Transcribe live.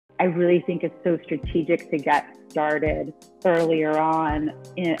I really think it's so strategic to get started earlier on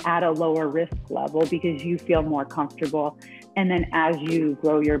at a lower risk level because you feel more comfortable. And then as you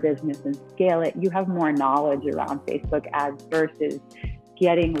grow your business and scale it, you have more knowledge around Facebook ads versus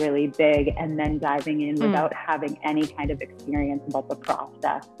getting really big and then diving in without having any kind of experience about the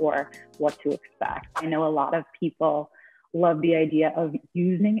process or what to expect. I know a lot of people love the idea of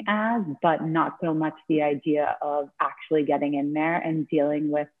using ads, but not so much the idea of actually getting in there and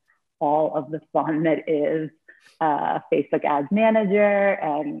dealing with all of the fun that is Facebook Ads Manager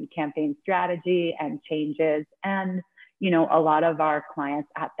and campaign strategy and changes. And, you know, a lot of our clients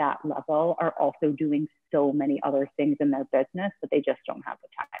at that level are also doing so many other things in their business, but they just don't have the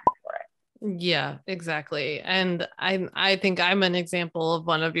time for it. Yeah, exactly. And I think I'm an example of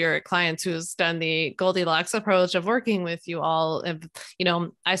one of your clients who's done the Goldilocks approach of working with you all. You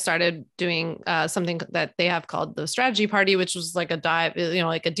know, I started doing something that they have called the strategy party, which was like a dive, you know,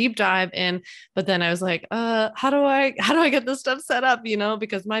 like a deep dive in. But then I was like, how do I get this stuff set up? You know,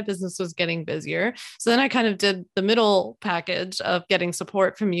 because my business was getting busier. So then I kind of did the middle package of getting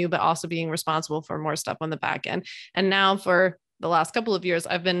support from you, but also being responsible for more stuff on the back end. And now for the last couple of years,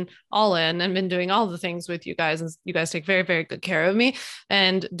 I've been all in and been doing all the things with you guys. And you guys take very, very good care of me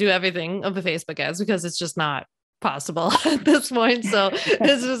and do everything of the Facebook ads because it's just not possible at this point. So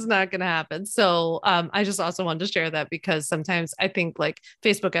it's just not going to happen. So I just also wanted to share that because sometimes I think like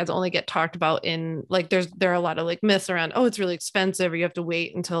Facebook ads only get talked about in like, there are a lot of like myths around, oh, it's really expensive or you have to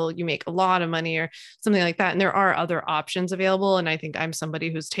wait until you make a lot of money or something like that. And there are other options available. And I think I'm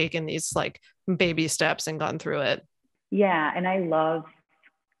somebody who's taken these like baby steps and gone through it. Yeah. And I love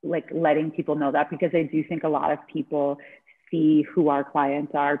like letting people know that because I do think a lot of people see who our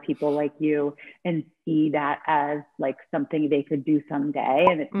clients are, people like you, and see that as like something they could do someday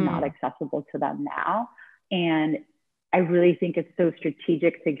and it's not accessible to them now. And I really think it's so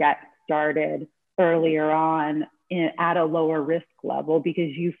strategic to get started earlier on at a lower risk level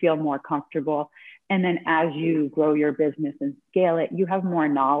because you feel more comfortable. And then as you grow your business and scale it, you have more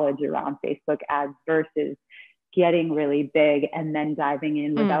knowledge around Facebook ads versus getting really big and then diving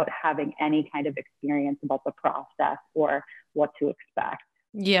in without having any kind of experience about the process or what to expect.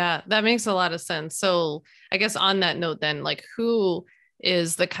 Yeah, that makes a lot of sense. So I guess on that note, then, like, who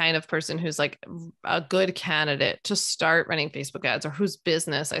is the kind of person who's like a good candidate to start running Facebook ads, or whose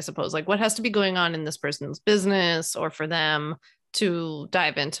business, I suppose, like what has to be going on in this person's business or for them to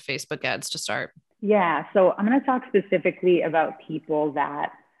dive into Facebook ads to start? Yeah. So I'm going to talk specifically about people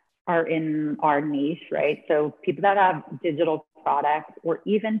that are in our niche, right? So people that have digital products or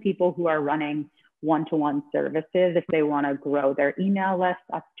even people who are running one-to-one services. If they want to grow their email list,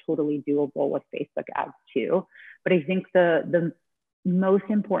 that's totally doable with Facebook ads too. But I think the most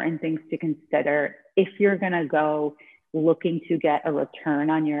important things to consider if you're going to go looking to get a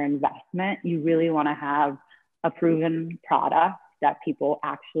return on your investment, you really want to have a proven product that people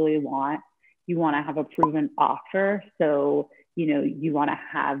actually want. You want to have a proven offer. So you know, you want to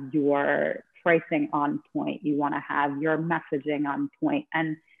have your pricing on point. You want to have your messaging on point.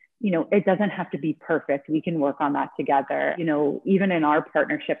 And, you know, it doesn't have to be perfect. We can work on that together. You know, even in our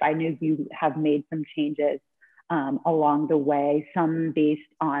partnership, I knew you have made some changes along the way, some based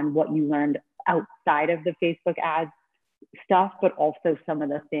on what you learned outside of the Facebook ads stuff, but also some of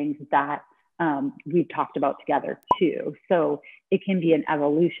the things that we've talked about together too. So it can be an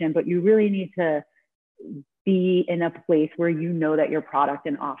evolution, but you really need to be in a place where you know that your product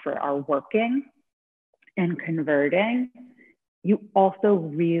and offer are working and converting. You also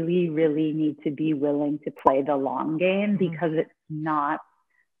really, really need to be willing to play the long game because it's not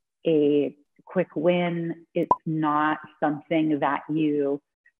a quick win. It's not something that you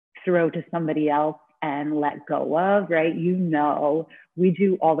throw to somebody else and let go of, right? You know, we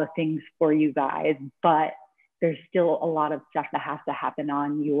do all the things for you guys, but there's still a lot of stuff that has to happen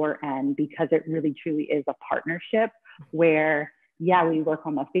on your end because it really truly is a partnership where, yeah, we work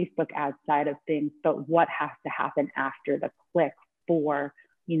on the Facebook ad side of things, but what has to happen after the click for,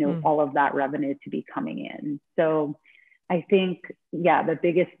 you know, all of that revenue to be coming in. So I think, yeah, the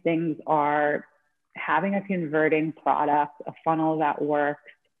biggest things are having a converting product, a funnel that works,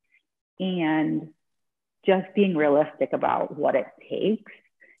 and just being realistic about what it takes.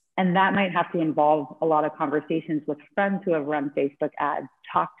 And that might have to involve a lot of conversations with friends who have run Facebook ads,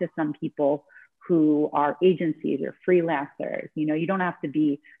 talk to some people who are agencies or freelancers. You know, you don't have to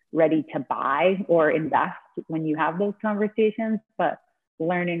be ready to buy or invest when you have those conversations, but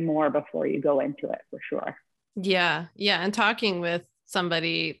learning more before you go into it for sure. Yeah. Yeah. And talking with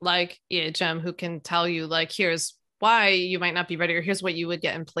somebody like EHM who can tell you like, here's why you might not be ready, or here's what you would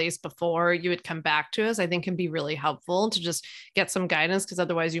get in place before you would come back to us, I think can be really helpful to just get some guidance, because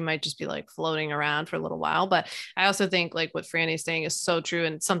otherwise you might just be like floating around for a little while. But I also think like what Franny's saying is so true,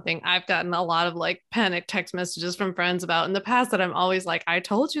 and something I've gotten a lot of like panic text messages from friends about in the past, that I'm always like, I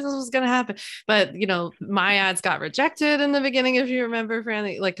told you this was going to happen. But my ads got rejected in the beginning, if you remember,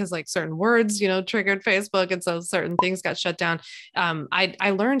 Franny, like because like certain words triggered Facebook, and so certain things got shut down.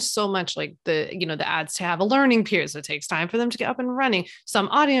 I learned so much, like the ads to have a learning period, so it takes time for them to get up and running. Some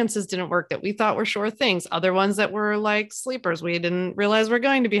audiences didn't work that we thought were sure things, other ones that were like sleepers we didn't realize were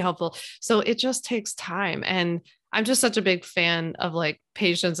going to be helpful. So it just takes time, and I'm just such a big fan of like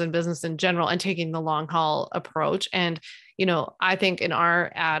patience in business in general, and taking the long haul approach. And I think in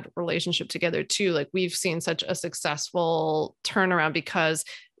our ad relationship together too, like we've seen such a successful turnaround, because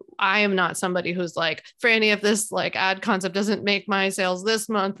I am not somebody who's like, Franny, if this like ad concept doesn't make my sales this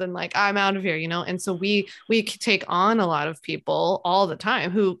month, and like I'm out of here, And so we take on a lot of people all the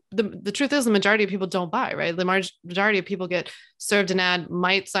time who the truth is the majority of people don't buy, right? The majority of people get served an ad,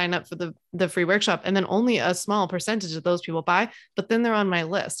 might sign up for the free workshop, and then only a small percentage of those people buy, but then they're on my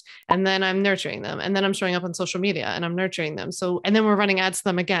list, and then I'm nurturing them, and then I'm showing up on social media and I'm nurturing them. So, and then we're running ads to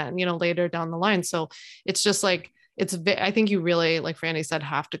them again, later down the line. So it's just like, I think you really, like Franny said,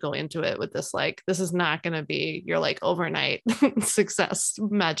 have to go into it with this, like, this is not going to be your like overnight success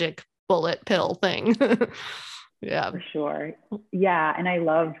magic bullet pill thing. Yeah. For sure. Yeah. And I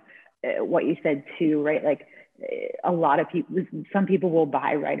love what you said too, right? Like a lot of people, some people will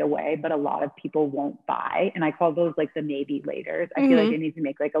buy right away, but a lot of people won't buy. And I call those like the maybe laters. I feel like I need to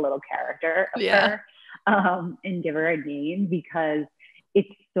make like a little character of her and give her a name, because it's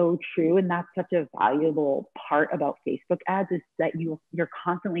so true. And that's such a valuable part about Facebook ads, is that you're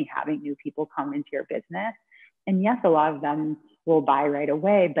constantly having new people come into your business. And yes, a lot of them will buy right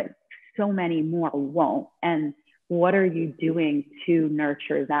away, but so many more won't. And what are you doing to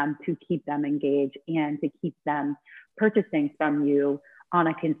nurture them, to keep them engaged, and to keep them purchasing from you on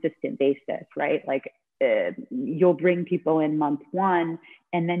a consistent basis, right? Like you'll bring people in month 1,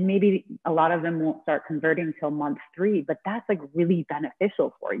 and then maybe a lot of them won't start converting till month 3, but that's like really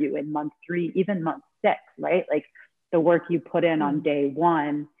beneficial for you in month 3, even month 6, right? Like the work you put in on day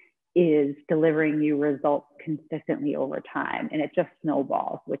 1 is delivering you results consistently over time, and it just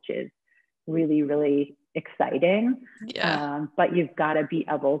snowballs, which is really, really exciting. But you've got to be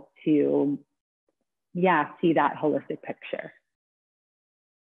able to, see that holistic picture.